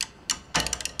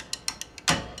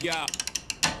Yeah.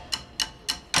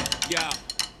 Yeah.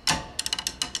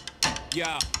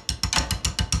 Yeah.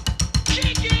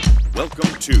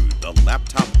 Welcome to the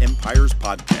Laptop Empires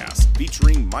podcast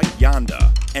featuring Mike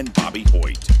Yanda and Bobby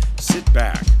Hoyt. Sit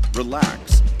back,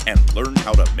 relax, and learn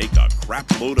how to make a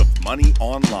crap load of money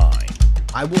online.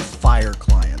 I will fire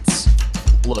clients.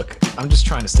 Look, I'm just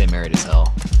trying to stay married as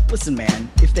hell. Listen, man,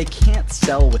 if they can't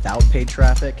sell without paid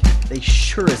traffic, they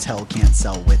sure as hell can't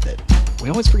sell with it. We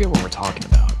always forget what we're talking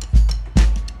about.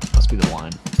 Must be the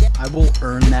wine. I will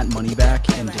earn that money back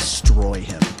and destroy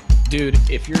him. Dude,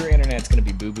 if your internet's going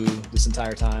to be boo-boo this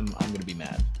entire time, I'm going to be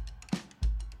mad.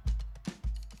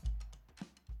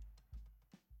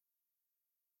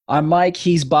 I'm Mike,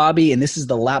 he's Bobby, and this is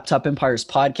the Laptop Empires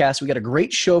podcast. We got a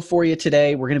great show for you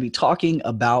today. We're going to be talking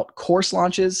about course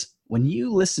launches. When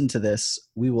you listen to this,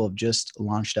 we will have just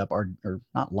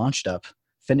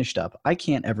finished up. I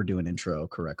can't ever do an intro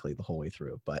correctly the whole way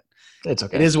through, but It's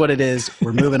okay. It is what it is.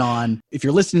 We're moving on. If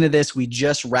you're listening to this, we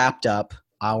just wrapped up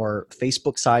our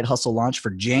Facebook Side Hustle launch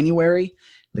for January.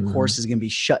 The course is going to be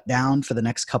shut down for the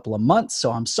next couple of months.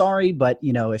 So I'm sorry, but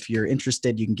if you're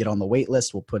interested, you can get on the wait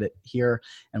list. We'll put it here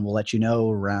and we'll let you know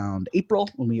around April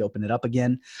when we open it up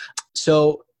again.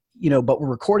 So, but we're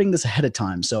recording this ahead of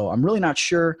time. So I'm really not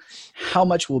sure how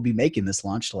much we'll be making this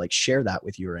launch to share that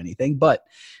with you or anything, but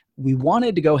we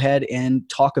wanted to go ahead and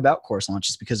talk about course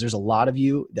launches because there's a lot of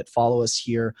you that follow us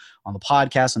here on the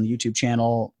podcast, on the YouTube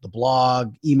channel, the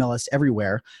blog, email us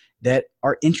everywhere that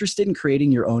are interested in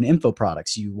creating your own info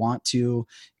products. You want to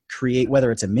create,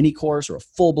 whether it's a mini course or a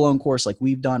full-blown course like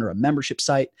we've done, or a membership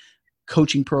site,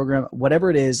 coaching program,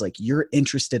 whatever it is, you're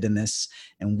interested in this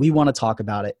and we want to talk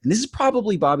about it. And this is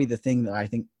probably, Bobby, the thing that I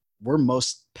think we're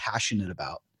most passionate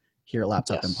about here at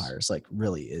Laptop Empires,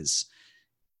 really is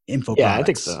info products. I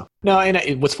think so. No,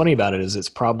 and what's funny about it is it's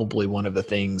probably one of the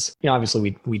things,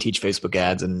 obviously we teach Facebook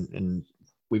ads and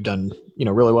we've done,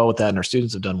 really well with that, and our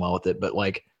students have done well with it. But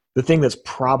the thing that's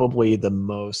probably the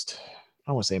most, I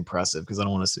don't want to say impressive because I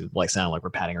don't want to sound like we're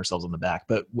patting ourselves on the back,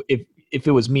 but if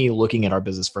it was me looking at our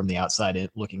business from the outside,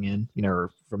 looking in, or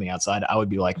from the outside, I would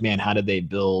be like, man, how did they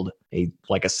build a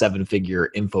 7-figure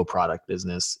info product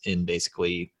business in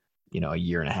basically, a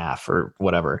year and a half or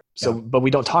whatever. So, but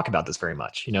we don't talk about this very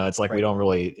much, it's right. We don't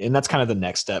really, and that's kind of the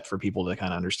next step for people to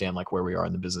kind of understand where we are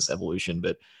in the business evolution.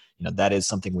 But, that is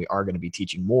something we are going to be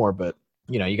teaching more, but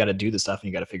you got to do the stuff and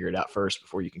you got to figure it out first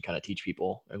before you can kind of teach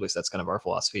people. At least that's kind of our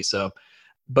philosophy. So,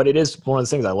 but it is one of the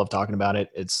things I love talking about it.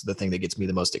 It's the thing that gets me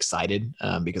the most excited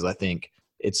because I think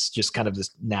it's just kind of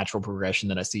this natural progression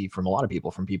that I see from a lot of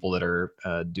people, from people that are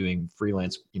doing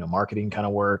freelance, marketing kind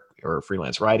of work or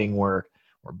freelance writing work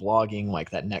or blogging.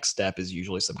 That next step is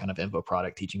usually some kind of info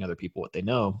product, teaching other people what they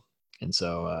know. And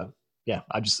so,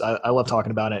 I love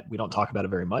talking about it. We don't talk about it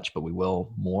very much, but we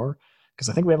will more because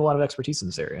I think we have a lot of expertise in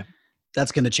this area.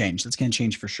 That's going to change. That's going to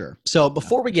change for sure. So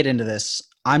before we get into this,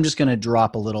 I'm just going to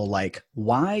drop a little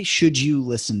why should you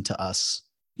listen to us,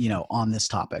 on this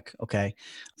topic? Okay.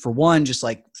 For one, just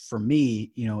for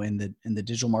me, in the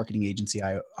digital marketing agency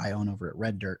I own over at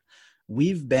Red Dirt,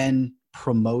 we've been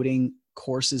promoting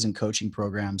courses and coaching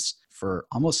programs for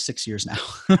almost 6 years now.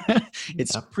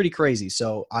 It's pretty crazy.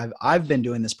 So I've been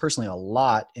doing this personally a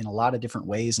lot in a lot of different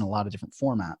ways and a lot of different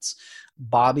formats.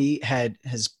 Bobby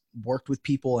has worked with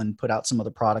people and put out some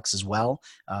other products as well,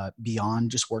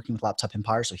 beyond just working with Laptop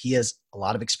Empire. So he has a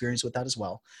lot of experience with that as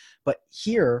well. But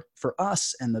here for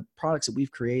us and the products that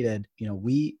we've created,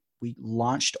 we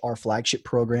launched our flagship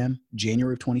program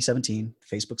January of 2017,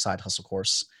 Facebook Side Hustle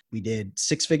course. We did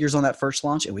 6 figures on that first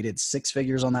launch and we did 6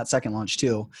 figures on that second launch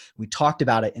too. We talked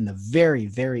about it in the very,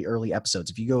 very early episodes.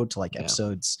 If you go to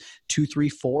episodes 2, 3,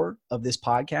 4 of this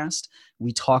podcast,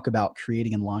 we talk about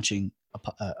creating and launching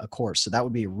a course. So that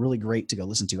would be really great to go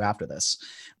listen to after this.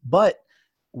 But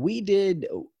we did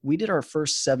our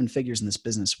first 7 figures in this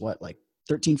business,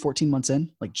 13, 14 months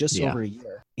in, just over a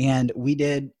year. And we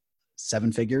did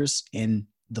 7 figures in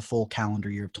the full calendar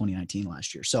year of 2019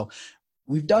 last year. So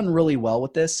we've done really well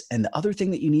with this. And the other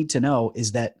thing that you need to know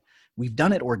is that we've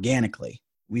done it organically.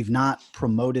 We've not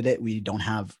promoted it. We've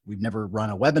never run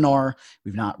a webinar.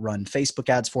 We've not run Facebook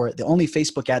ads for it. The only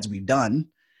Facebook ads we've done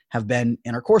have been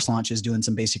in our course launches doing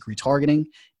some basic retargeting.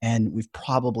 And we've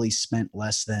probably spent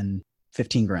less than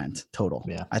 15 grand total.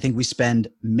 Yeah. I think we spend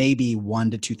maybe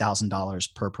 $1,000 to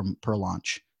 $2,000 per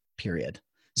launch period.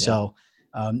 Yeah. So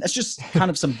that's just kind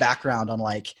of some background on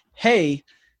hey,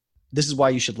 this is why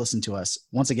you should listen to us.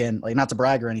 Once again, not to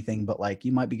brag or anything, but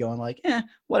you might be going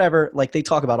whatever. They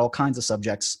talk about all kinds of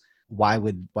subjects. Why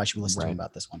should we listen to them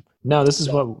about this one? No, this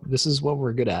is what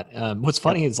we're good at. What's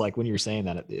funny is when you're saying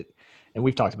that and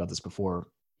we've talked about this before,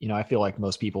 I feel like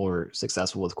most people are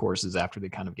successful with courses after they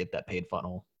kind of get that paid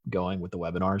funnel going with the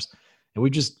webinars.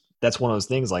 And that's one of those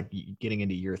things, like getting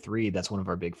into year 3, that's one of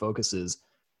our big focuses,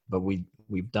 but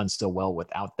we've done so well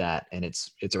without that. And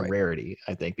it's a rarity,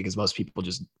 I think, because most people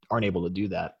just aren't able to do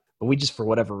that. But we just, for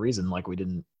whatever reason, like we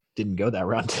didn't go that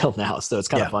route until now. So it's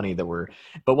kind of funny that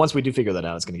but once we do figure that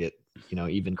out, it's going to get,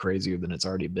 even crazier than it's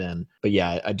already been. But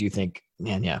yeah, I do think,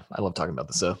 man, yeah, I love talking about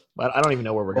this. So I don't even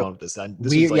know where we're going with this.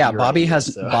 Bobby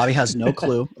has no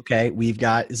clue. Okay.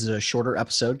 This is a shorter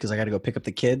episode because I got to go pick up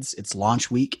the kids. It's launch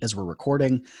week as we're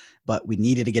recording, but we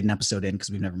needed to get an episode in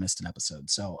because we've never missed an episode.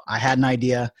 So I had an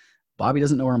idea. Bobby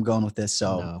doesn't know where I'm going with this.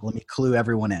 So Let me clue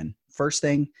everyone in. First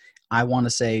thing, I want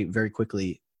to say very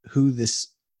quickly who this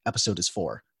episode is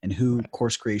for and who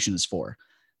course creation is for,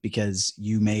 because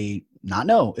you may not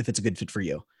know if it's a good fit for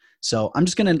you. So I'm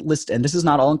just going to list, and this is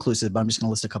not all inclusive, but I'm just going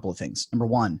to list a couple of things. Number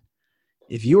one,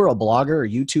 if you are a blogger or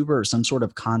YouTuber or some sort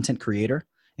of content creator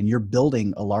and you're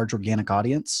building a large organic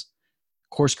audience,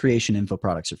 course creation info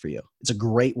products are for you. It's a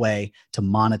great way to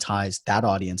monetize that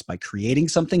audience by creating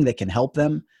something that can help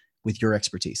them with your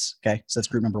expertise. Okay. So that's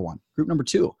group number one. Group number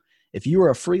two, if you are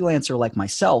a freelancer like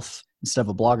myself, instead of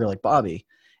a blogger like Bobby,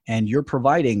 and you're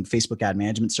providing Facebook ad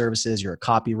management services, you're a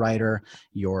copywriter,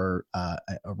 you're a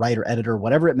writer, editor,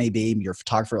 whatever it may be, you're a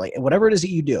photographer, like whatever it is that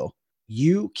you do,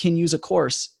 you can use a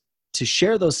course to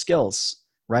share those skills,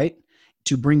 right?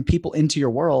 To bring people into your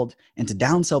world and to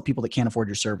downsell people that can't afford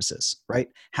your services, right?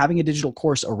 Having a digital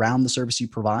course around the service you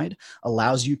provide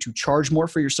allows you to charge more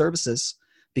for your services,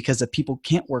 because if people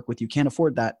can't work with you, can't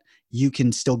afford that, you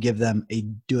can still give them a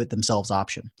do-it-themselves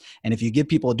option. And if you give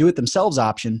people a do-it-themselves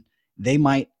option, they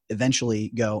might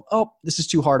eventually go, oh, this is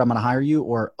too hard, I'm going to hire you.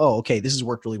 Or, oh, okay, this has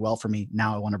worked really well for me,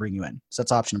 now I want to bring you in. So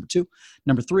that's option number two.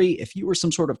 Number three, if you were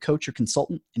some sort of coach or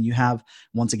consultant and you have,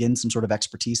 once again, some sort of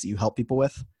expertise that you help people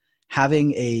with,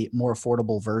 having a more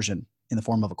affordable version in the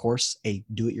form of a course, a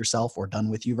do-it-yourself or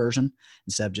done-with-you version,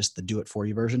 instead of just the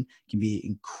do-it-for-you version, can be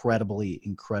incredibly,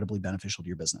 incredibly beneficial to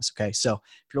your business. Okay, so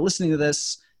if you're listening to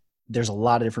this, there's a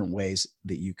lot of different ways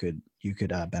that you could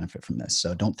benefit from this.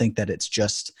 So don't think that it's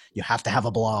just you have to have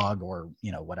a blog or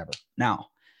whatever. Now,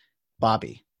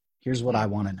 Bobby, here's what I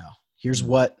want to know. Here's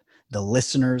what the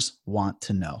listeners want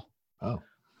to know. Oh,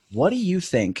 what do you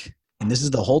think? And this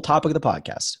is the whole topic of the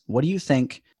podcast. What do you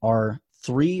think are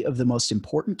 3 of the most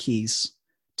important keys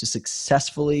to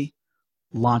successfully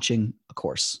launching a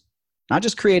course? Not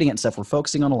just creating it and stuff. We're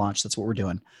focusing on a launch. That's what we're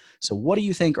doing. So what do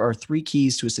you think are 3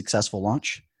 keys to a successful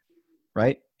launch?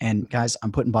 Right? And guys,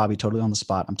 I'm putting Bobby totally on the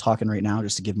spot. I'm talking right now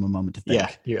just to give him a moment to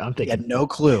think. Yeah, I'm thinking. He had no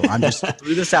clue. I'm just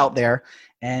threw this out there.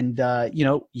 And,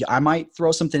 I might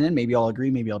throw something in. Maybe I'll agree.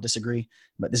 Maybe I'll disagree.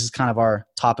 But this is kind of our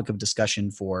topic of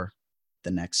discussion for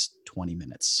the next 20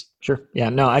 minutes. Sure. Yeah,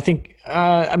 no, I think,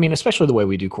 especially the way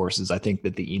we do courses, I think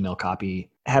that the email copy,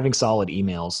 having solid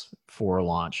emails for a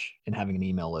launch and having an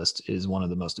email list is one of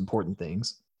the most important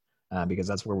things. Because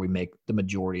that's where we make the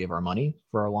majority of our money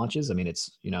for our launches. I mean,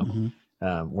 it's,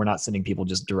 we're not sending people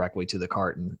just directly to the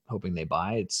cart and hoping they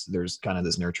buy. There's kind of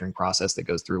this nurturing process that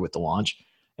goes through with the launch.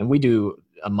 And we do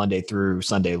a Monday through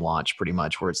Sunday launch pretty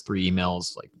much, where it's 3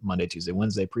 emails, like Monday, Tuesday,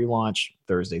 Wednesday pre-launch,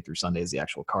 Thursday through Sunday is the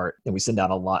actual cart. And we send out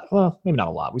maybe not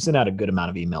a lot. We send out a good amount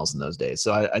of emails in those days.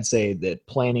 So I'd say that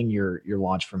planning your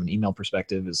launch from an email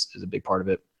perspective is a big part of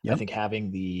it. Yep. I think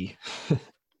having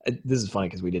this is funny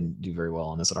because we didn't do very well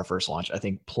on this at our first launch. I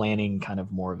think planning kind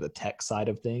of more of the tech side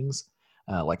of things,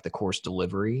 like the course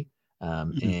delivery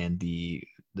and the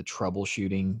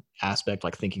troubleshooting aspect,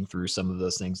 like thinking through some of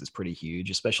those things is pretty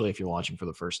huge, especially if you're launching for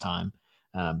the first time,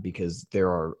 because there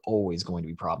are always going to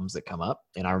be problems that come up.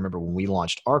 And I remember when we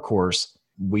launched our course,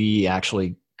 we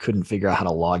actually couldn't figure out how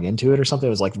to log into it or something.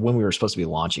 It was like when we were supposed to be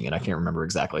launching it. I can't remember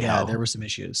exactly how. Yeah, there were some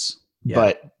issues. Yeah.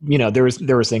 But, there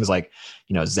was things like,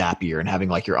 Zapier and having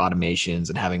like your automations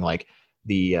and having like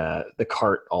the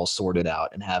cart all sorted out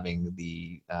and having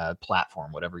the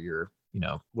platform, whatever you're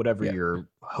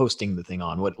hosting the thing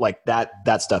on, like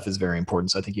that stuff is very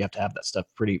important. So I think you have to have that stuff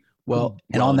pretty well.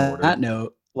 And on that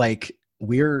note, like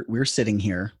we're sitting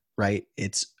here, right?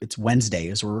 It's Wednesday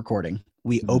as we're recording.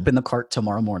 We open the cart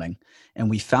tomorrow morning,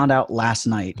 and we found out last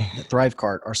night that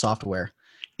ThriveCart, our software,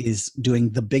 is doing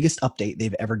the biggest update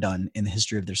they've ever done in the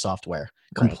history of their software,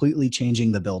 completely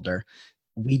changing the builder.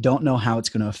 We don't know how it's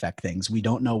going to affect things. We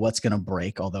don't know what's going to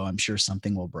break, although I'm sure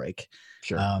something will break.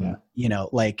 Sure.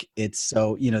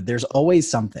 There's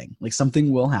always something, like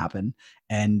something will happen.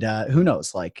 And who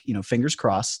knows, fingers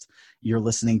crossed you're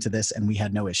listening to this and we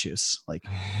had no issues. Like,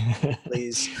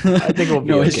 please. I think we'll be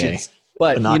no okay. Issues.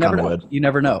 But you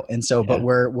never know. And so, but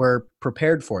we're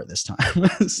prepared for it this time.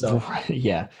 So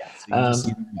yeah. So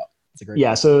It's a great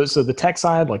Yeah. So the tech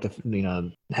side, like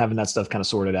having that stuff kind of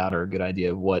sorted out, or a good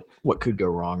idea of what could go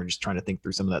wrong, or just trying to think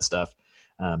through some of that stuff.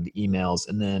 The emails,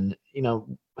 and then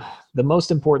the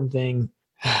most important thing,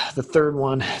 the third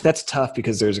one, that's tough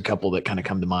because there's a couple that kind of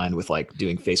come to mind with like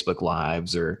doing Facebook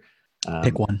Lives or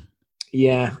Pick one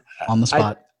yeah, on the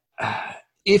spot.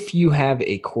 If you have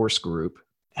a course group,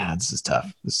 this is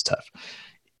tough.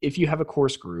 If you have a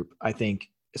course group, I think,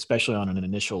 especially on an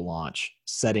initial launch,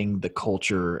 setting the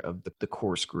culture of the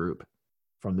course group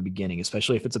from the beginning,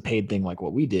 especially if it's a paid thing like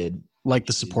what we did. Like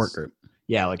the support group.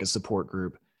 Yeah, like a support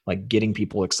group, like getting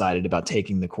people excited about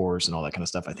taking the course and all that kind of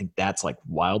stuff. I think that's like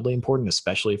wildly important,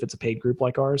 especially if it's a paid group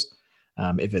like ours.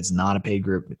 If it's not a paid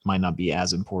group, it might not be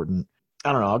as important.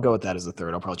 I don't know. I'll go with that as the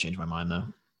third. I'll probably change my mind though.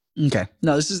 Okay.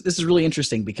 No, this is really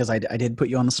interesting because I did put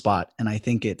you on the spot, and I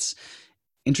think it's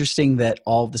interesting that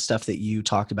all of the stuff that you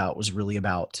talked about was really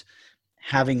about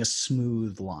having a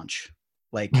smooth launch,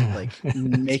 like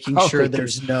making sure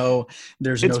there's no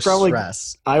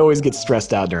stress. I always get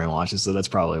stressed out during launches, so that's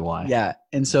probably why. Yeah,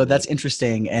 and so that's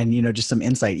interesting, and just some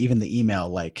insight. Even the email,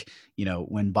 like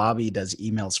when Bobby does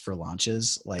emails for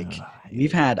launches, like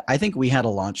I think we had a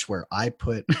launch where I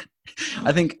put.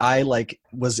 I think I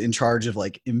was in charge of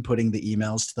inputting the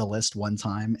emails to the list one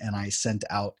time, and I sent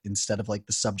out, instead of the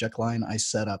subject line, I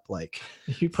set up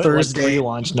you put Thursday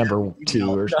pre-launch number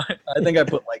 2 or I think I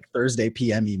put Thursday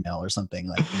PM email or something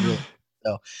really.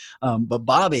 So, but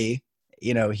Bobby,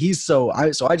 he's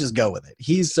I just go with it.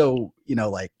 He's so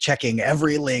checking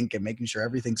every link and making sure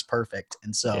everything's perfect,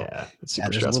 and so it's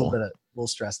there's stressful. a little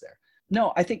stress there.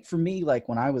 No, I think for me,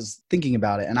 when I was thinking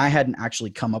about it, and I hadn't actually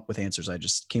come up with answers, I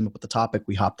just came up with the topic,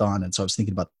 we hopped on. And so I was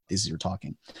thinking about these as you were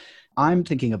talking. I'm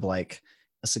thinking of a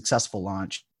successful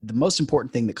launch. The most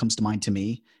important thing that comes to mind to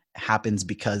me happens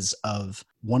because of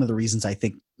one of the reasons I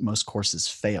think most courses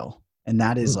fail. And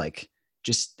that is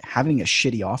just having a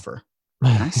shitty offer.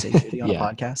 Can I say shitty on a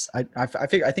podcast?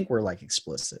 I think we're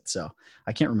explicit. So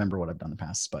I can't remember what I've done in the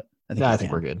past, but I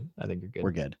think we're good. I think you're good.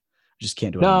 We're good. Just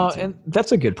can't do it. No, and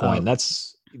that's a good point.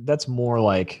 That's more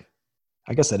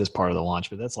I guess that is part of the launch,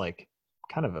 but that's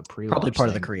kind of a pre-launch probably part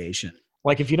thing. of the creation.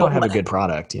 If you don't have a good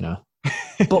product,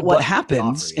 But what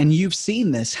happens, and you've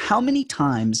seen this, how many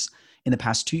times in the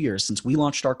past 2 years since we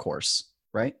launched our course,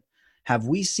 right? Have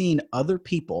we seen other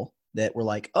people that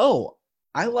were oh,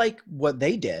 I like what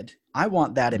they did. I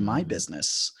want that in my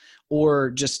business,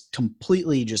 or just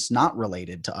completely just not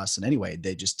related to us in any way.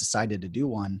 They just decided to do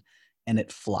one and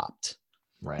it flopped.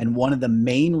 Right. And one of the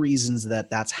main reasons that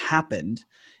that's happened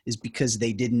is because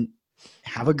they didn't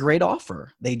have a great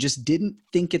offer. They just didn't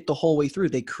think it the whole way through.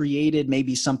 They created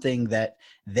maybe something that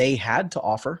they had to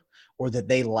offer or that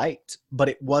they liked, but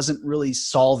it wasn't really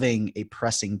solving a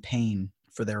pressing pain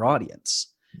for their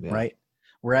audience. Yeah. Right.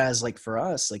 Whereas for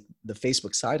us, the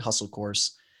Facebook Side Hustle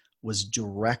course was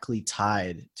directly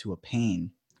tied to a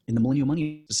pain in the Millennial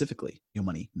Money, specifically Millennial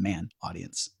Money man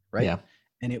audience. Right. Yeah.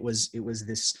 And it was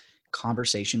this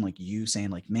conversation, you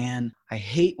saying man, I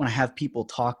hate when I have people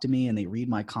talk to me and they read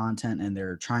my content and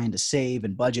they're trying to save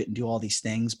and budget and do all these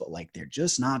things, but they're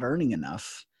just not earning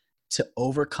enough to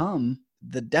overcome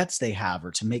the debts they have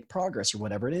or to make progress or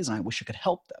whatever it is. And I wish I could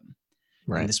help them.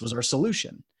 Right. And this was our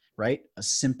solution, right? A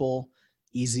simple,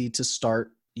 easy to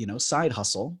start, side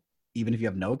hustle, even if you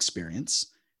have no experience.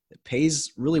 It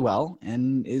pays really well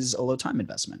and is a low time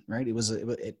investment, right?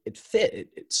 It fit,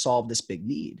 it solved this big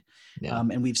need. Yeah.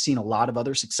 And we've seen a lot of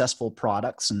other successful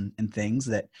products and things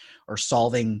that are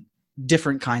solving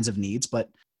different kinds of needs, but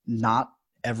not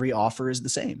every offer is the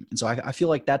same. And so I feel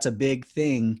like that's a big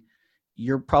thing.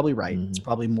 You're probably right. Mm-hmm. It's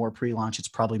probably more pre-launch. It's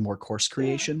probably more course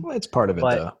creation. Yeah, well, it's part of it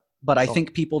though. But I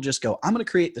think people just go, I'm going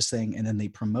to create this thing, and then they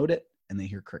promote it and they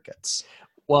hear crickets.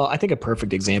 Well, I think a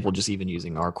perfect example, just even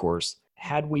using our course,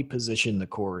 had we positioned the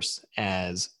course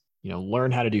as,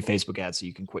 learn how to do Facebook ads so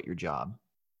you can quit your job,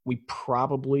 we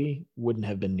probably wouldn't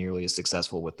have been nearly as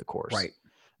successful with the course. Right.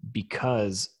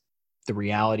 Because the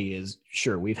reality is,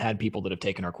 sure, we've had people that have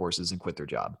taken our courses and quit their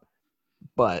job,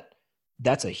 but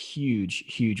that's a huge,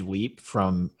 huge leap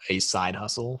from a side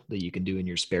hustle that you can do in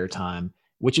your spare time,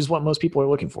 which is what most people are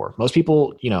looking for. Most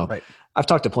people, right. I've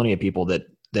talked to plenty of people that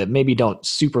maybe don't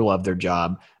super love their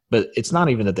job, but it's not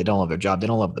even that they don't love their job. They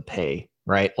don't love the pay,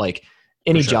 right?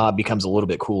 Any job becomes a little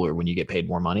bit cooler when you get paid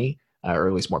more money, or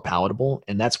at least more palatable.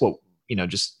 And that's what,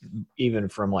 just even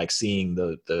from seeing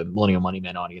the Millennial Money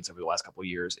Men audience over the last couple of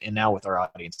years, and now with our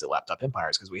audience at Laptop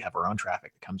Empires, because we have our own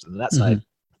traffic that comes into that side,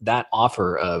 that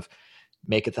offer of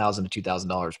make $1,000 to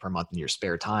 $2,000 per month in your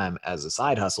spare time as a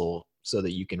side hustle so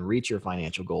that you can reach your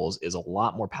financial goals is a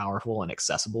lot more powerful and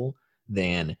accessible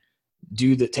than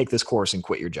take this course and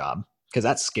quit your job. because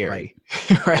that's scary,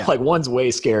 Right. right? Yeah. Like one's way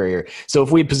scarier. So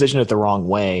if we positioned it the wrong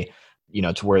way,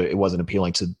 to where it wasn't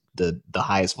appealing to the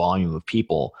highest volume of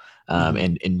people,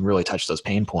 and really touch those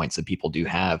pain points that people do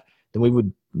have, then we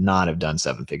would not have done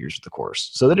 7 figures with the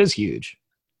course. So that is huge.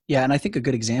 Yeah. And I think a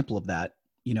good example of that,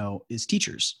 is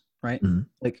teachers, right? Mhm.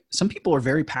 Like some people are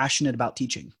very passionate about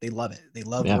teaching. They love it. They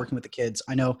love Yeah. working with the kids.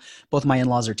 I know both my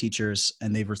in-laws are teachers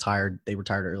and they've retired. They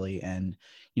retired early and,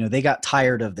 they got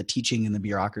tired of the teaching and the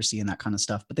bureaucracy and that kind of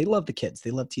stuff, but they love the kids. They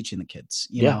love teaching the kids,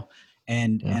 Yeah.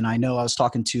 and I know I was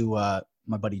talking to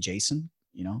my buddy Jason,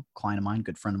 client of mine,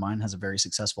 good friend of mine, has a very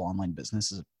successful online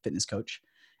business as a fitness coach.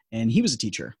 And he was a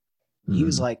teacher. He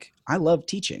was like, I love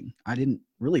teaching. I didn't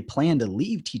really plan to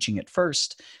leave teaching at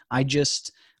first. I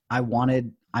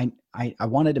wanted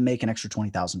to make an extra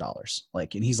 $20,000.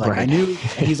 Like, and he's like, Right. I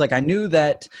knew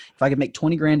that if I could make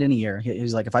 20 grand in a year,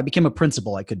 he's like, if I became a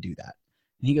principal, I could do that.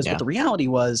 And he goes, Yeah. but the reality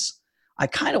was I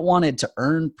kind of wanted to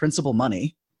earn principal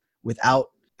money without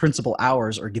principal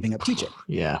hours or giving up teaching.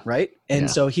 Yeah. Right. And Yeah.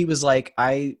 so he was like,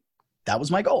 that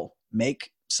was my goal,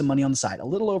 make some money on the side, a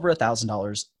little over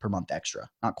 $1,000 per month extra,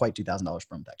 not quite $2,000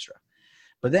 per month extra.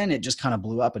 But then it just kind of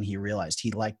blew up and he realized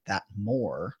he liked that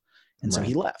more. And so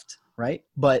he left. Right.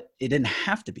 But it didn't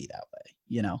have to be that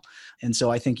way, And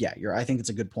so I think, I think it's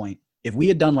a good point. If we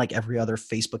had done like every other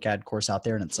Facebook ad course out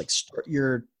there and it's like start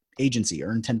your agency,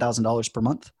 earn $10,000 per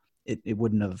month, it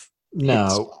wouldn't have.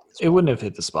 No, it wouldn't have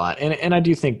hit the spot. And I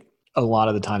do think a lot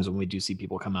of the times when we do see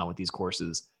people come out with these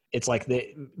courses, it's like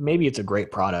maybe it's a great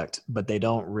product, but they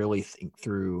don't really think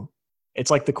through.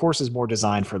 It's like the course is more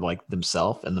designed for like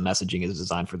themselves and the messaging is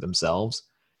designed for themselves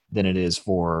than it is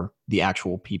for the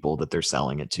actual people that they're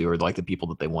selling it to, or like the people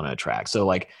that they want to attract. So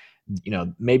like,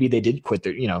 maybe they did quit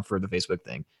their, for the Facebook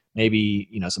thing, maybe,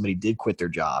 somebody did quit their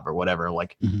job or whatever.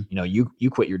 Like, you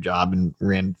quit your job and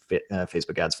ran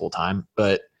Facebook ads full time,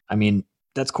 but I mean,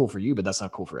 that's cool for you, but that's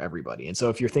not cool for everybody. And so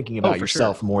if you're thinking about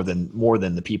yourself more than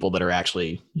the people that are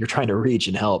actually you're trying to reach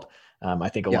and help, I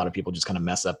think a lot of people just kind of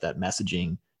mess up that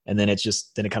messaging, and then it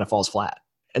kind of falls flat.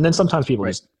 And then sometimes people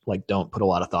just like don't put a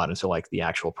lot of thought into like the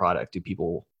actual product. Do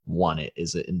people want it?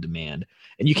 Is it in demand?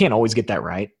 And you can't always get that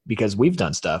right, because we've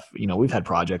done stuff, we've had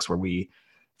projects where we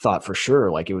thought for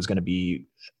sure like it was going to be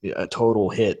a total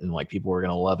hit and like people were going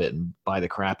to love it and buy the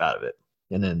crap out of it.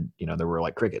 And then, there were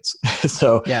like crickets.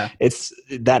 So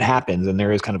that happens, and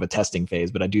there is kind of a testing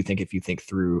phase. But I do think if you think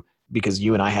through, because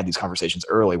you and I had these conversations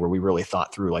early where we really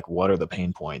thought through like, what are the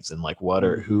pain points and like,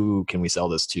 who can we sell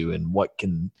this to, and what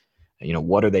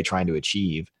are they trying to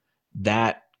achieve?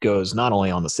 That goes not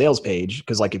only on the sales page,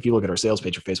 because like if you look at our sales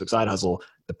page for Facebook Side Hustle,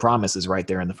 the promise is right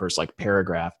there in the first like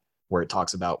paragraph where it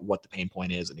talks about what the pain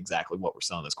point is and exactly what we're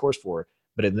selling this course for.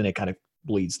 But then it kind of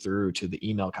bleeds through to the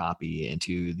email copy,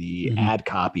 into the ad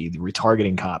copy, the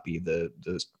retargeting copy, the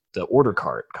order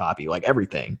cart copy, like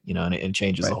everything, and it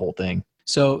changes the whole thing.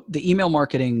 So the email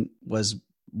marketing was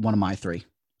one of my 3.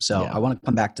 So I want to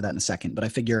come back to that in a second, but I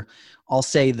figure I'll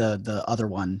say the other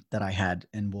one that I had,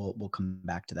 and we'll come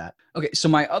back to that. Okay. So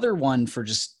my other one for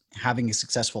just having a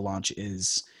successful launch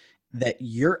is that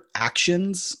your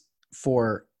actions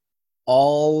for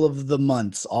all of the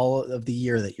months, all of the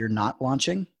year that you're not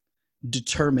launching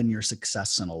determine your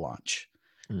success in a launch.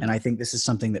 And I think this is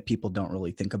something that people don't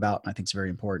really think about. And I think it's very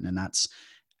important. And that's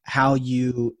how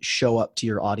you show up to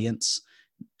your audience,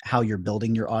 how you're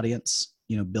building your audience,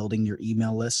 building your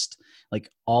email list, like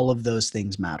all of those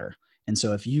things matter. And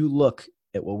so if you look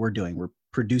at what we're doing, we're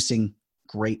producing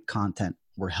great content.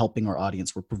 We're helping our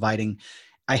audience. We're providing,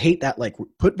 I hate that, like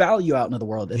put value out into the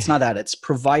world. It's not that, it's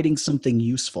providing something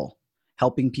useful,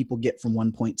 helping people get from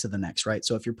one point to the next, right?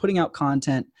 So if you're putting out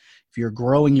content, if you're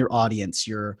growing your audience,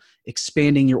 you're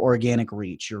expanding your organic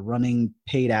reach, you're running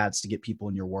paid ads to get people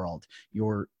in your world,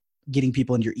 you're getting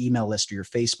people in your email list or your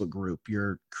Facebook group,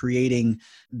 you're creating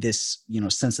this,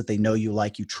 sense that they know you,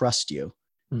 like you, trust you.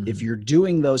 If you're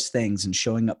doing those things and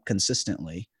showing up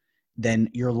consistently, then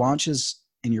your launches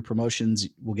and your promotions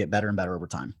will get better and better over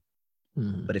time.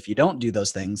 But if you don't do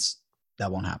those things, that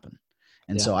won't happen.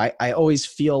 And so I always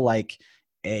feel like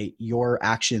your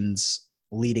actions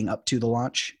leading up to the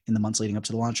launch, in the months leading up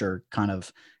to the launch, are kind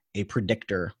of a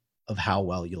predictor of how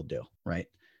well you'll do, right?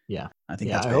 Yeah. I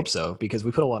think that's big. I hope so, because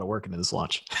we put a lot of work into this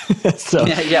launch. So,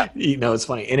 it's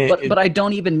funny. And but I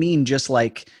don't even mean just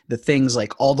like the things,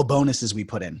 like all the bonuses we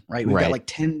put in, right? We've got like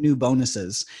 10 new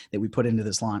bonuses that we put into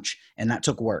this launch, and that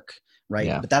took work, right?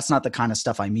 Yeah. But that's not the kind of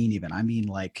stuff I mean even. I mean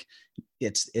like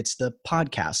it's the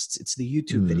podcasts, it's the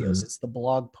YouTube videos, it's the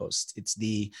blog posts, it's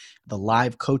the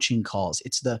live coaching calls,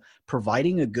 it's the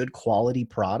providing a good quality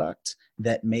product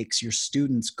that makes your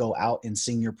students go out and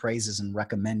sing your praises and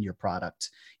recommend your product,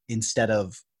 instead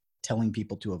of telling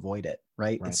people to avoid it,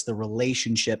 right? Right. It's the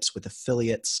relationships with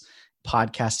affiliates,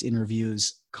 podcast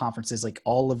interviews, conferences, like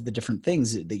all of the different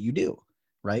things that you do,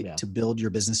 right? Yeah. To build your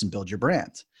business and build your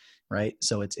brand, right?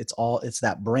 So it's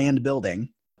that brand building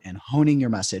and honing your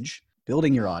message,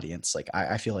 building your audience. Like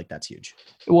I feel like that's huge.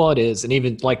 Well, it is. And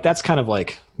even like, that's kind of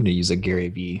like, I'm going to use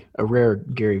a rare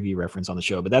Gary Vee reference on the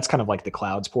show, but that's kind of like the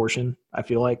clouds portion. I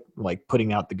feel like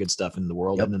putting out the good stuff in the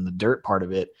world. Yep. And then the dirt part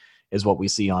of it is what we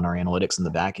see on our analytics in the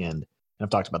back end. And I've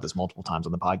talked about this multiple times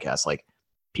on the podcast. Like,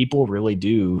 people really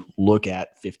do look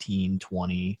at 15,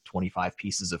 20, 25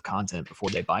 pieces of content before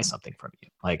they buy something from you.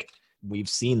 Like, we've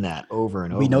seen that over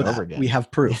and over and over again. We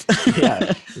have proof.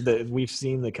 Yeah. We've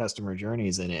seen the customer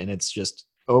journeys and it's just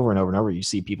over and over and over. You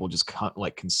see people just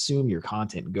consume your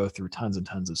content and go through tons and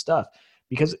tons of stuff,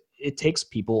 because it takes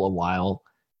people a while,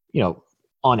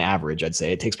 on average, I'd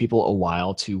say it takes people a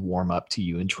while to warm up to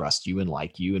you and trust you and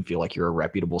like you and feel like you're a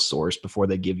reputable source before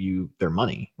they give you their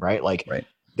money. Right. Right.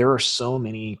 There are so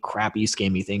many crappy,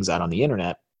 scammy things out on the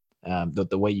internet.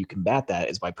 The way you combat that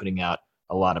is by putting out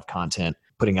a lot of content,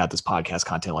 putting out this podcast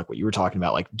content, like what you were talking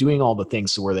about, like doing all the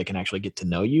things so where they can actually get to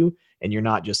know you. And you're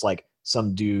not just like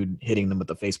some dude hitting them with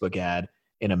a Facebook ad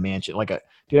in a mansion. I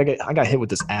got hit with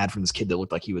this ad from this kid that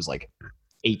looked like he was like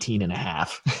 18 and a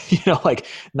half, like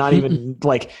not even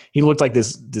like, he looked like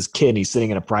this kid and he's sitting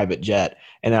in a private jet.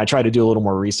 And then I tried to do a little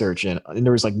more research and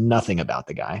there was like nothing about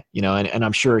the guy, and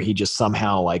I'm sure he just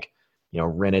somehow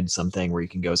rented something where you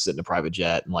can go sit in a private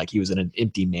jet and like he was in an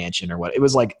empty mansion or what. It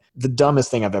was like the dumbest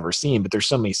thing I've ever seen, but there's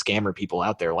so many scammer people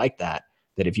out there like that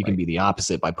if you can be the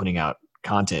opposite by putting out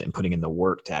content and putting in the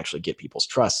work to actually get people's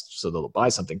trust so they'll buy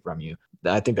something from you,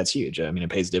 I think that's huge. I mean, it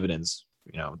pays dividends,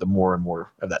 the more and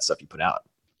more of that stuff you put out.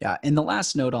 Yeah. And the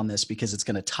last note on this, because it's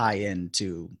going to tie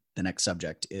into the next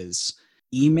subject, is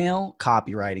email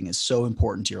copywriting is so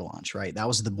important to your launch, right? That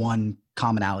was the one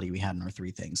commonality we had in our 3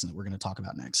 things that we're going to talk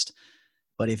about next.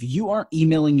 But if you aren't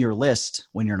emailing your list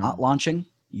when you're not launching,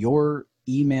 your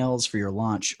emails for your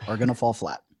launch are going to fall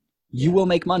flat. You will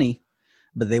make money,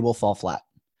 but they will fall flat.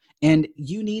 And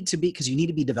you need to be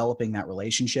developing that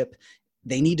relationship.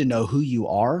 They need to know who you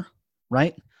are,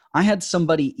 right? I had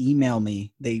somebody email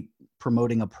me, they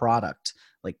promoting a product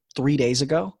like 3 days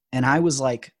ago. And I was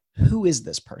like, who is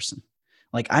this person?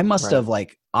 Like, I must have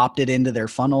opted into their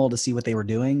funnel to see what they were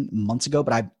doing months ago,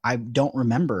 but I don't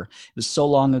remember. It was so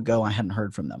long ago, I hadn't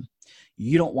heard from them.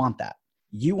 You don't want that.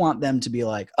 You want them to be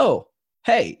like, oh,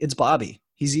 hey, it's Bobby.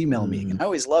 He's emailing me. And I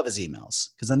always love his emails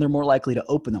because then they're more likely to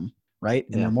open them, right?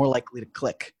 And they're more likely to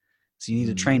click. So you need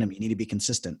to train them. You need to be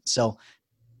consistent. So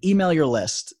email your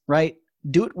list, right?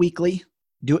 Do it weekly.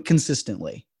 Do it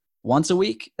consistently. Once a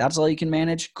week, that's all you can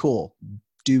manage. Cool.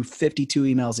 Do 52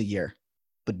 emails a year,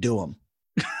 but do them.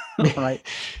 Right.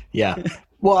 Yeah.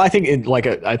 Well, I think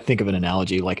I think of an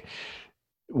analogy, like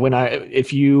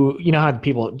if you know how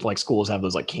people like schools have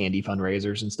those like candy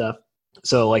fundraisers and stuff.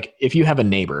 So like if you have a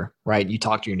neighbor, right, you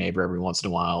talk to your neighbor every once in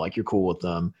a while, like you're cool with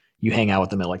them, you hang out with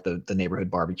them at like the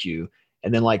neighborhood barbecue.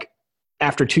 And then like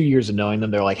after 2 years of knowing them,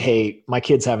 they're like, hey, my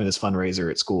kid's having this fundraiser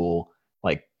at school.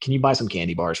 Like, can you buy some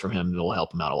candy bars from him? It'll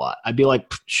help him out a lot. I'd be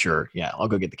like, sure. Yeah, I'll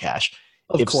go get the cash.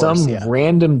 If some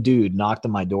random dude knocked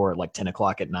on my door at like 10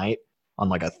 o'clock at night on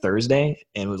like a Thursday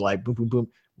and was like, boom, boom, boom,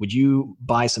 would you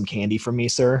buy some candy from me,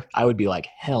 sir? I would be like,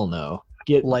 hell no.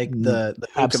 Get like the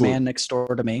hookah man next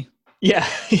door to me. Yeah.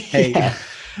 Hey, yeah.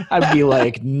 I'd be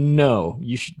like, no,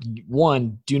 you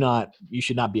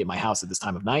should not be at my house at this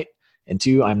time of night. And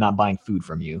 2, I'm not buying food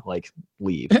from you. Like,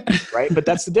 leave. Right. But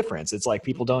that's the difference. It's like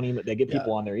people they get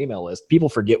people on their email list. People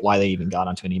forget why they even got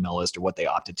onto an email list or what they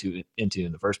opted into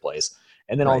in the first place.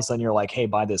 And then all of a sudden you're like, hey,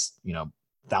 buy this, $1,000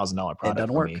 product. It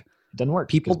doesn't work. Me. It doesn't work.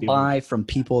 People buy from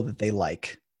people that they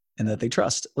like and that they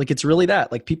trust. Like, it's really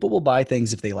that. Like, people will buy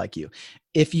things if they like you.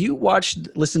 If you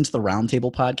listen to the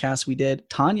Roundtable podcast we did,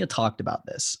 Tanya talked about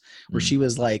this, where she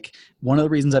was like, one of the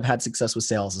reasons I've had success with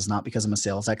sales is not because I'm a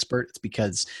sales expert. It's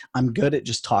because I'm good at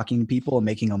just talking to people and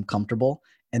making them comfortable.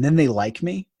 And then they like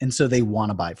me. And so they want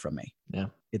to buy from me. Yeah.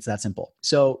 It's that simple.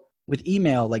 So with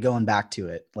email, like going back to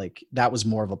it, like that was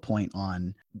more of a point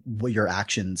on what your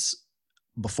actions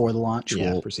before the launch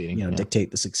will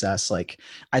dictate the success. Like,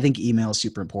 I think email is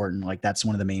super important. Like, that's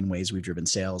one of the main ways we've driven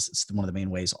sales. It's one of the main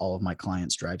ways all of my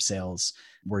clients drive sales.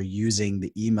 We're using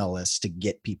the email list to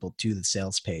get people to the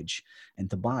sales page and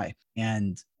to buy.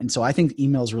 And so I think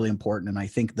email is really important. And I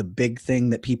think the big thing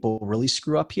that people really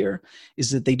screw up here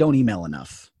is that they don't email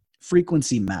enough.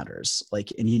 Frequency matters.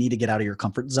 Like, and you need to get out of your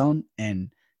comfort zone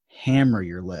and hammer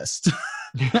your list.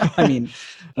 I mean,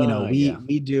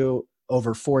 we do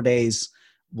over 4 days.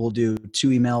 We'll do 2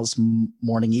 emails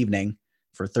morning, evening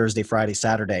for Thursday, Friday,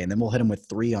 Saturday, and then we'll hit them with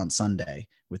 3 on Sunday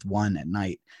with 1 at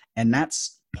night. And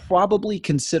that's probably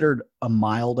considered a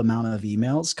mild amount of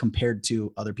emails compared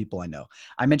to other people I know.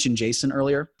 I mentioned Jason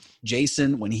earlier.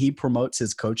 Jason, when he promotes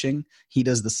his coaching, he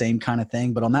does the same kind of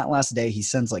thing, but on that last day, he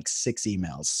sends like 6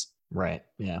 emails. Right.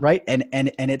 Yeah. Right. And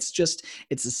it's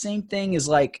the same thing as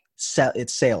like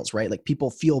it's sales, right? Like people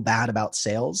feel bad about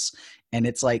sales. And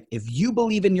it's like, if you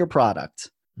believe in your product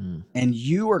and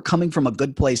you are coming from a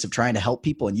good place of trying to help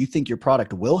people and you think your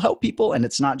product will help people and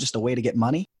it's not just a way to get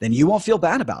money, then you won't feel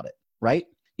bad about it. Right.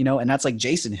 You know, and that's like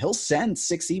Jason, he'll send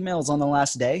 6 emails on the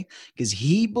last day because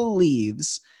he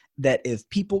believes that if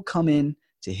people come in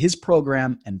to his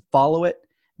program and follow it,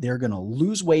 they're going to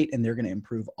lose weight and they're going to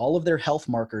improve all of their health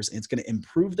markers. And it's going to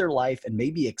improve their life and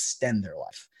maybe extend their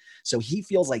life. So he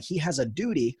feels like he has a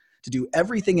duty to do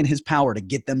everything in his power to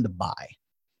get them to buy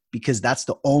because that's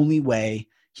the only way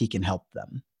he can help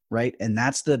them. Right. And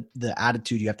that's the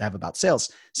attitude you have to have about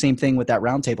sales. Same thing with that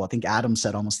roundtable. I think Adam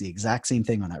said almost the exact same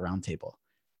thing on that roundtable.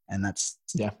 And that's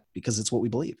because it's what we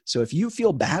believe. So if you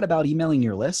feel bad about emailing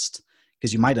your list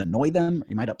because you might annoy them, or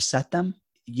you might upset them,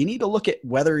 you need to look at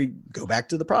whether you go back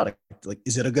to the product. Like,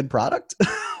 is it a good product?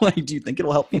 Like, do you think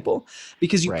it'll help people?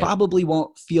 Because you probably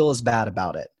won't feel as bad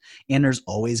about it. And there's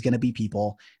always going to be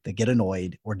people that get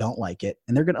annoyed or don't like it.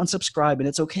 And they're going to unsubscribe and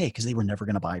it's okay because they were never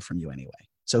going to buy from you anyway.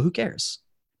 So who cares?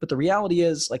 But the reality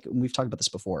is, like we've talked about this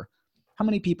before, how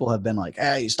many people have been like,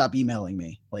 hey, stop emailing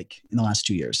me, like in the last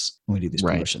 2 years when we do these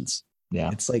promotions?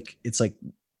 Yeah. It's like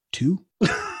 2.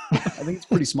 I think it's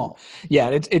pretty small. Yeah.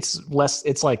 It's less,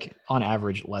 it's like on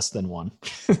average less than 1.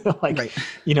 Like,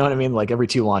 you know what I mean? Like every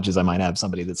 2 launches, I might have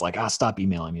somebody that's like, stop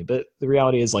emailing me. But the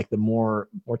reality is like the more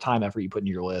time, effort you put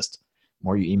into your list,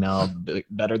 more you email, the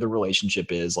better the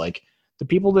relationship is. Like the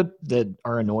people that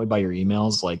are annoyed by your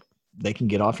emails, like they can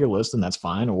get off your list and that's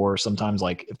fine. Or sometimes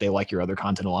like if they like your other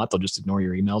content a lot, they'll just ignore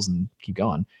your emails and keep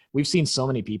going. We've seen so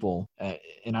many people,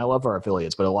 and I love our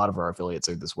affiliates, but a lot of our affiliates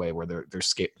are this way where they're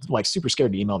scared, like super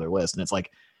scared to email their list. And it's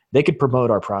like, they could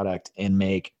promote our product and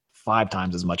make 5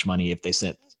 times as much money if they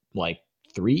sent like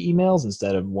 3 emails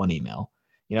instead of 1 email,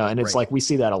 you know? And it's like, we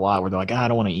see that a lot where they're like, I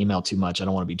don't want to email too much. I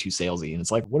don't want to be too salesy. And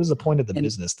it's like, what is the point of the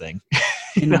business thing?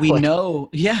 And we know,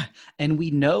 and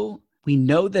we know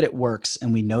that it works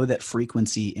and we know that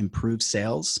frequency improves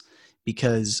sales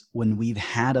because when we've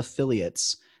had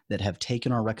affiliates that have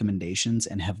taken our recommendations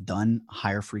and have done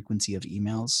higher frequency of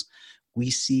emails, we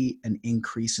see an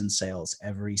increase in sales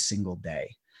every single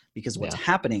day. Because what's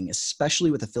happening,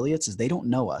 especially with affiliates, is they don't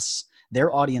know us.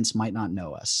 Their audience might not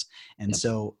know us. And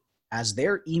so as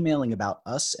they're emailing about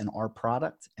us and our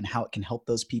product and how it can help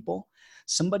those people,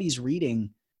 somebody's reading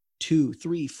 2,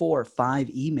 3, 4, 5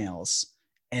 emails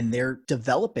and they're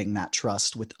developing that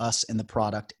trust with us and the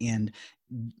product. And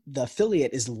the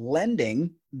affiliate is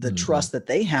lending the trust that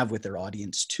they have with their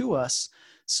audience to us.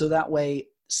 So that way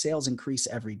sales increase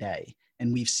every day.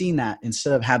 And we've seen that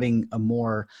instead of having a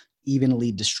more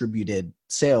evenly distributed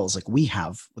sales like we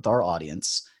have with our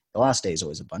audience, the last day is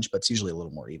always a bunch, but it's usually a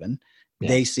little more even.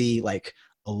 They see like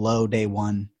a low day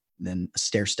 1, then a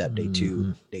stair step day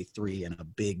 2, day 3, and a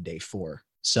big day 4.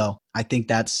 So I think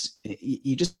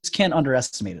you just can't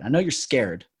underestimate it. I know you're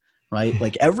scared, right?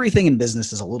 Like everything in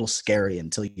business is a little scary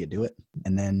until you do it.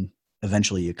 And then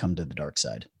eventually you come to the dark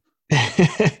side.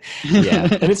 Yeah.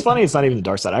 And it's funny. It's not even the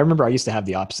dark side. I remember I used to have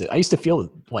the opposite. I used to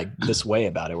feel like this way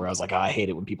about it where I was like, I hate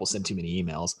it when people send too many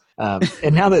emails.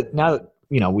 And now that,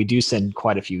 you know, we do send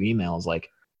quite a few emails, like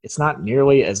it's not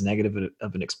nearly as negative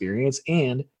of an experience.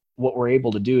 And what we're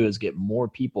able to do is get more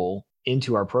people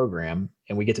into our program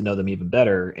and we get to know them even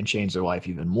better and change their life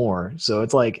even more. So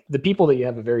it's like the people that you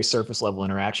have a very surface level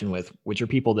interaction with, which are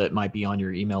people that might be on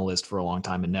your email list for a long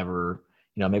time and never,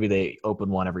 you know, maybe they open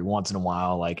one every once in a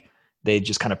while, like they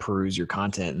just kind of peruse your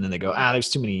content and then they go, there's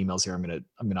too many emails here. I'm going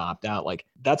to opt out. Like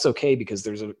that's okay because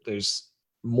there's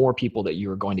more people that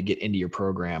you are going to get into your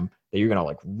program that you're going to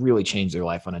like really change their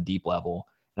life on a deep level.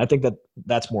 And I think that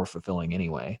that's more fulfilling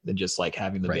anyway than just like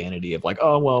having the vanity of like,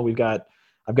 oh, well,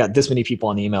 I've got this many people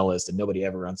on the email list and nobody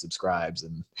ever unsubscribes.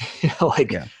 And you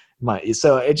know,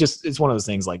 so it's one of those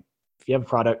things like if you have a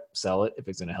product, sell it. If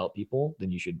it's going to help people, then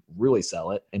you should really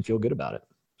sell it and feel good about it.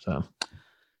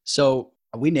 So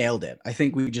we nailed it. I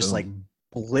think we just like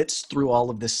blitzed through all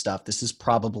of this stuff. This is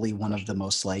probably one of the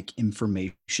most like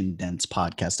information dense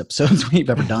podcast episodes we've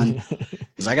ever done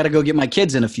because I got to go get my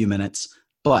kids in a few minutes.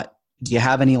 But do you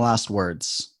have any last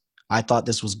words? I thought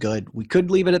this was good. We could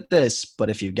leave it at this, but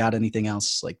if you've got anything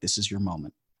else, like this is your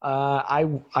moment.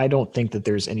 I don't think that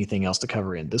there's anything else to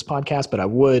cover in this podcast, but I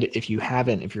would, if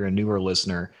you're a newer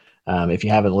listener, If you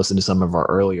haven't listened to some of our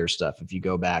earlier stuff, if you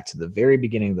go back to the very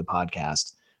beginning of the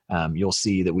podcast, you'll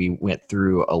see that we went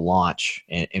through a launch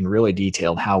and really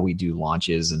detailed how we do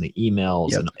launches and the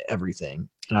emails and everything.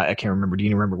 And I can't remember. Do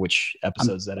you remember which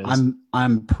episodes that is?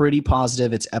 I'm pretty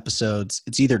positive it's episodes.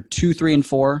 It's either 2, 3, and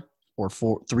 4, or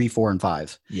 3, 4, and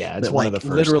 5. Yeah, it's but one of the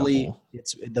first. Literally, couple.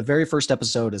 It's the very first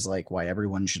episode is like why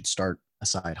everyone should start a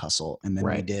side hustle, and then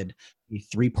we did a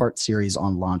 3-part series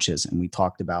on launches, and we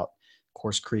talked about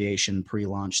course creation,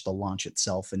 pre-launch, the launch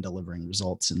itself, and delivering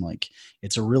results. And like,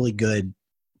 it's a really good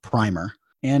primer.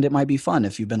 And it might be fun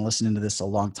if you've been listening to this a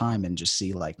long time and just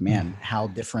see like, man, how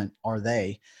different are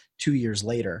they 2 years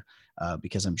later?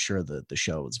 Because I'm sure the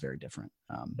show is very different.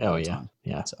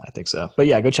 Yeah, so I think so. But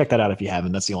yeah, go check that out if you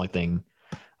haven't. That's the only thing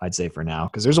I'd say for now,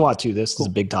 because there's a lot to this. This is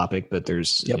a big topic, but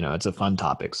there's, it's a fun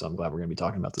topic. So I'm glad we're going to be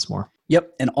talking about this more.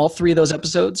 Yep. And all 3 of those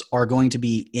episodes are going to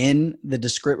be in the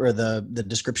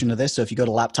description of this. So if you go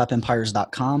to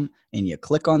laptopempires.com and you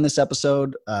click on this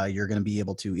episode, you're going to be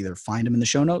able to either find them in the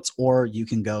show notes, or you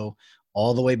can go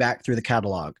all the way back through the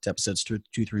catalog to episodes 2,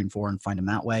 3, and 4 and find them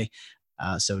that way.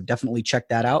 So definitely check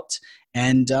that out.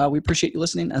 And we appreciate you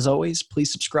listening. As always,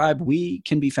 please subscribe. We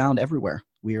can be found everywhere.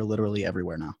 We are literally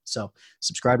everywhere now. So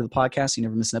subscribe to the podcast so you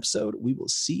never miss an episode. We will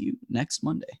see you next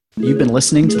Monday. You've been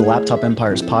listening to the Laptop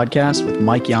Empires podcast with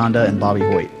Mike Yanda and Bobby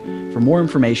Hoyt. For more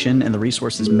information and the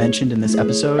resources mentioned in this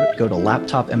episode, go to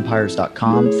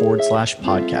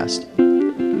laptopempires.com/podcast.